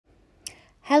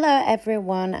Hello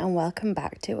everyone and welcome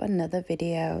back to another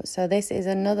video. So this is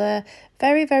another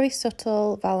very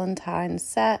subtle Valentine's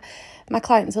set. My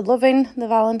clients are loving the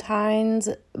Valentines,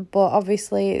 but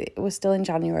obviously we're still in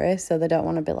January, so they don't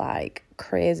want to be like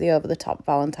crazy over the top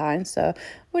Valentines. So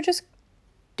we're just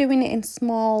doing it in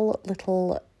small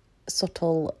little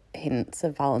subtle hints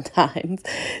of Valentines.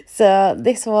 So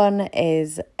this one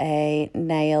is a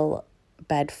nail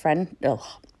bed friend.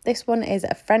 This one is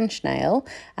a French nail,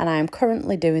 and I'm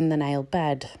currently doing the nail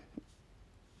bed.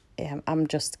 Yeah, I'm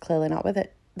just clearly not with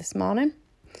it this morning.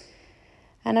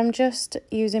 And I'm just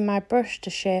using my brush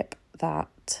to shape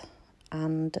that.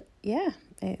 And yeah,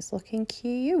 it's looking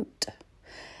cute.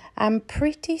 I'm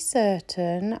pretty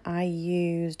certain I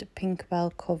used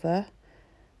Tinkerbell cover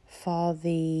for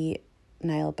the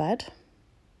nail bed.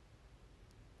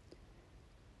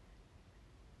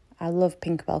 I love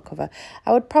Tinkerbell cover.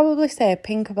 I would probably say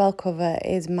Tinkerbell cover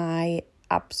is my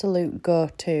absolute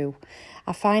go-to.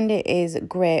 I find it is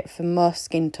great for most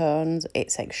skin tones.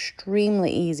 It's extremely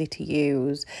easy to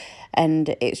use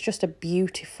and it's just a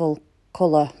beautiful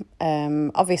colour.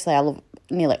 Obviously I love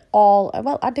nearly all,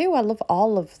 well I love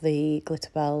all of the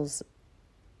Glitterbels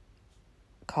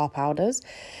core powders.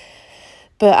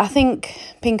 But I think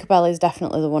Tinkerbell is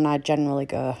definitely the one I generally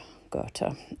go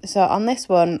to. So on this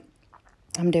one,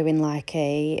 I'm doing like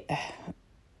a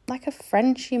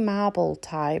Frenchy marble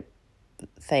type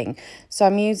thing. So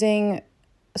I'm using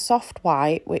soft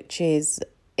white, which is,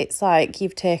 it's like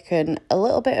you've taken a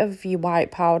little bit of your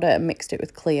white powder and mixed it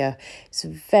with clear. It's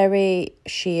very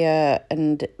sheer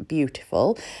and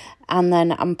beautiful. And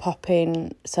then I'm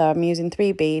popping, so I'm using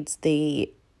 3 beads, the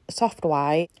soft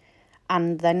white,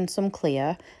 and then some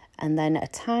clear, and then a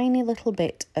tiny little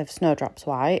bit of Snowdrops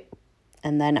white.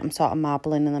 And then I'm sort of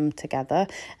marbling them together.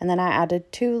 And then I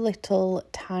added 2 little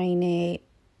tiny,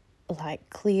 like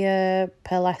clear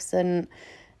pearlescent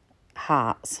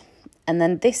hearts. And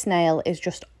then this nail is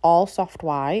just all soft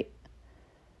white.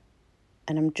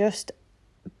 And I'm just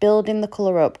building the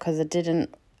colour up because I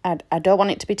don't want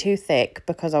it to be too thick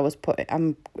because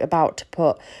I'm about to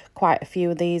put quite a few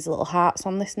of these little hearts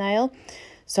on this nail.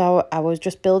 So I was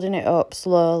just building it up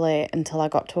slowly until I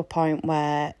got to a point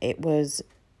where it was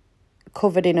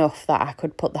covered enough that I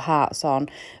could put the hearts on,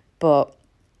 but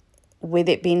with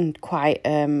it being quite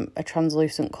a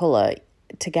translucent colour,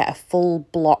 to get a full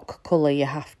block colour you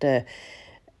have to,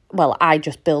 well, I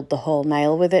just build the whole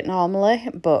nail with it normally,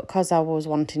 but because I was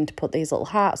wanting to put these little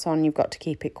hearts on, you've got to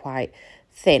keep it quite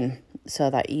thin so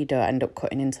that you don't end up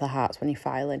cutting into the hearts when you're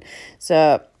filing.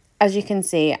 So as you can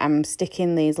see, I'm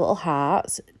sticking these little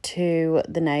hearts to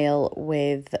the nail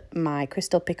with my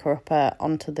crystal picker upper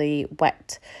onto the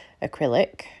wet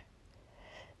acrylic.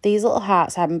 These little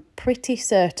hearts I'm pretty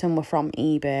certain were from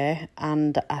eBay,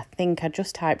 and I think I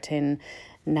just typed in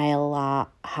nail art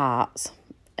hearts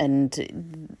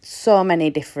and so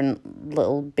many different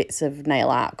little bits of nail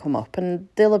art come up, and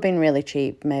they'll have been really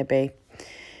cheap, maybe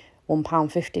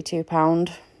 £1.50,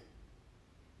 £2.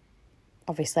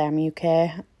 Obviously, I'm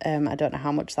UK. I don't know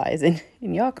how much that is in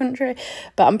your country,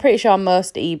 but I'm pretty sure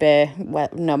most eBay, well,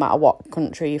 no matter what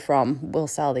country you're from, will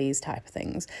sell these type of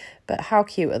things. But how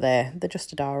cute are they? They're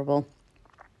just adorable.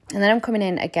 And then I'm coming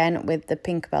in again with the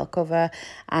Tinkerbell cover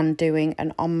and doing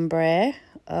an ombre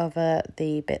over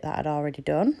the bit that I'd already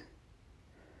done.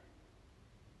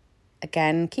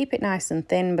 Again, keep it nice and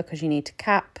thin because you need to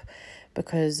cap,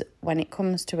 because when it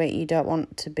comes to it, you don't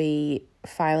want to be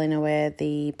filing away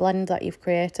the blend that you've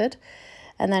created.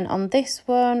 And then on this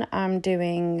one, I'm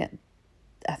doing,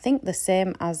 I think, the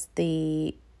same as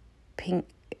the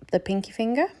pinky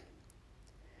finger.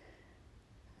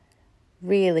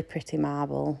 Really pretty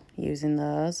marble using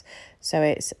those. So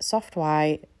it's soft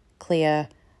white, clear,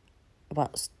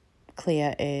 well,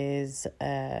 clear is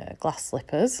glass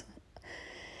slippers.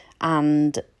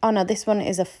 And, oh no, this one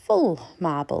is a full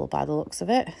marble by the looks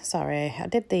of it. Sorry, I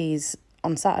did these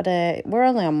on Saturday. We're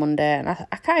only on Monday and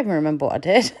I can't even remember what I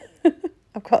did.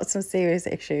 I've got some serious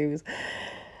issues.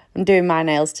 I'm doing my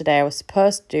nails today. I was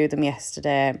supposed to do them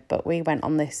yesterday, but we went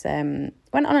on this, went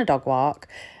on a dog walk,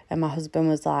 and my husband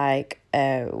was like,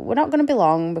 we're not going to be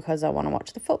long because I want to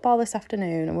watch the football this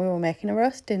afternoon, and we were making a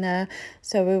roast dinner.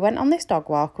 So we went on this dog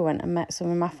walk. We went and met some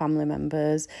of my family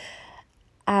members.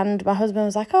 And my husband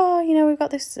was like, oh, you know, we've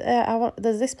got this,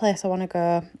 there's this place I want to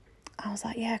go. I was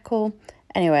like, yeah, cool.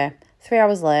 Anyway, 3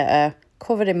 hours later,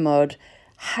 covered in mud,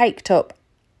 hiked up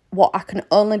what I can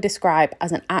only describe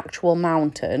as an actual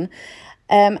mountain.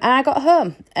 And I got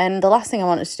home, and the last thing I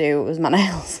wanted to do was my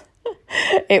nails.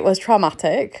 It was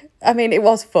traumatic. I mean, it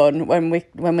was fun when we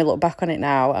look back on it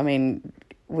now. I mean,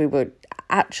 we were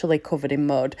actually covered in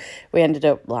mud. We ended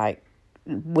up like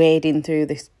wading through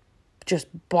this just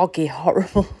boggy,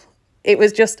 horrible. It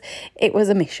was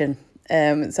a mission.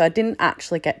 So I didn't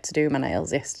actually get to do my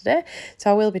nails yesterday. So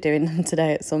I will be doing them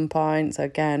today at some point. So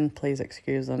again, please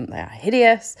excuse them. They are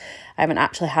hideous. I haven't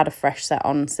actually had a fresh set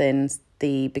on since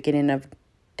the beginning of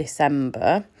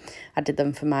December. I did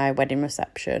them for my wedding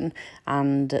reception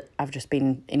and I've just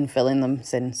been infilling them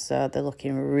since. So they're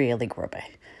looking really grubby.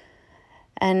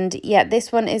 And yeah,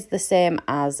 this one is the same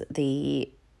as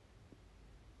the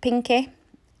pinky.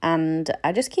 And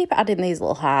I just keep adding these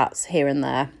little hearts here and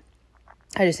there.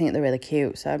 I just think they're really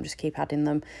cute, so I just keep adding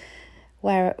them.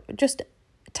 Where just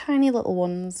tiny little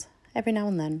ones every now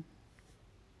and then.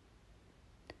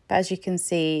 But as you can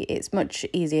see, it's much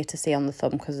easier to see on the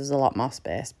thumb because there's a lot more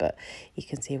space, but you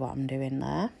can see what I'm doing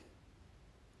there.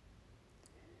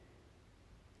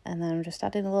 And then I'm just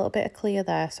adding a little bit of clear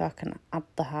there so I can add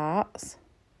the hearts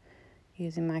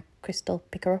using my crystal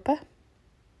picker-upper.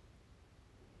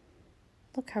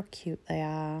 Look how cute they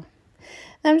are.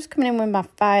 Then I'm just coming in with my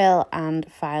file and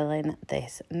filing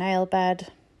this nail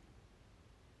bed.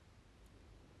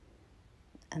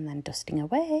 And then dusting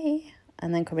away.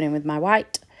 And then coming in with my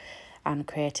white and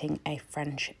creating a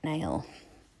French nail.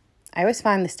 I always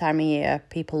find this time of year,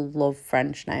 people love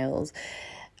French nails.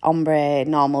 Ombre,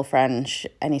 normal French,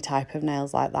 any type of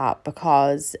nails like that.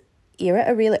 Because you're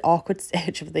at a really awkward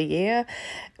stage of the year.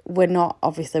 We're not,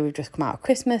 obviously, we've just come out of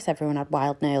Christmas. Everyone had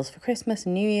wild nails for Christmas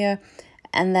and New Year.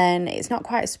 And then it's not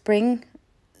quite spring.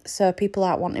 So people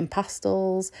aren't wanting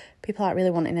pastels. People aren't really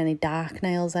wanting any dark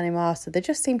nails anymore. So they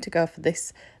just seem to go for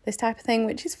this type of thing,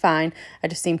 which is fine. I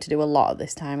just seem to do a lot at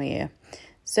this time of year.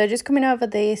 So just coming over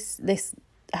this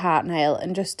heart nail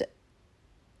and just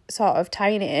sort of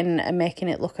tying it in and making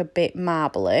it look a bit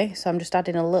marbly. So I'm just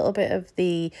adding a little bit of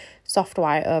the soft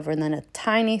white over and then a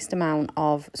tiniest amount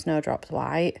of Snowdrops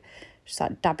white. Just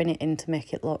like dabbing it in to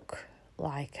make it look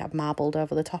like I've marbled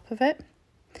over the top of it.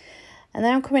 And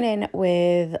then I'm coming in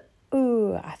with,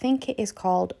 I think it is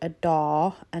called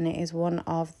Adore, and it is one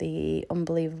of the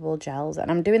Unbelievable gels.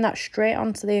 And I'm doing that straight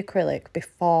onto the acrylic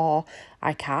before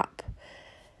I cap.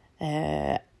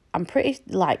 I'm pretty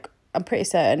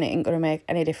certain it ain't going to make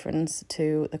any difference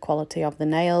to the quality of the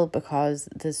nail because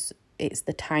it's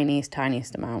the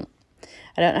tiniest amount.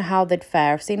 I don't know how they'd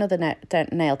fare. I've seen other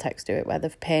nail techs do it where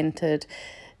they've painted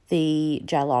the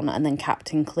gel on and then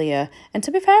capped in clear. And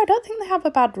to be fair, I don't think they have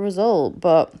a bad result,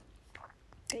 but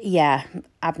yeah,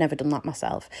 I've never done that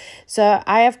myself. So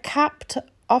I have capped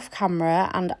off camera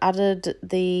and added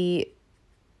the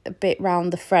bit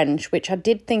round the French, which I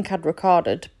did think I'd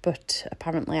recorded, but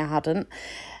apparently I hadn't.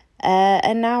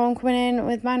 And now I'm coming in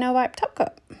with my no wipe top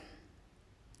coat.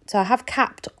 So I have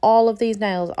capped all of these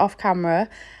nails off camera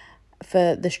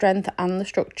for the strength and the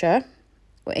structure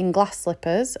in glass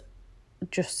slippers,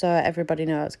 just so everybody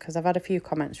knows, because I've had a few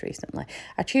comments recently.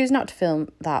 I choose not to film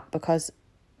that because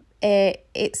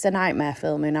it's a nightmare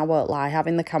filming, I won't lie.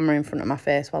 Having the camera in front of my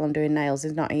face while I'm doing nails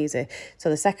is not easy.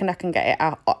 So the second I can get it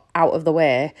out of the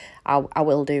way, I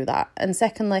will do that. And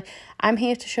secondly, I'm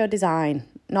here to show design,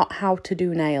 not how to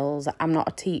do nails. I'm not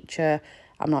a teacher.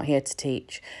 I'm not here to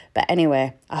teach. But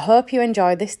anyway, I hope you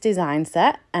enjoy this design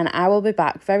set, and I will be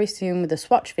back very soon with a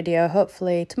swatch video,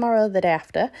 hopefully tomorrow, the day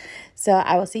after. So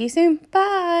I will see you soon.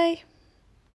 Bye!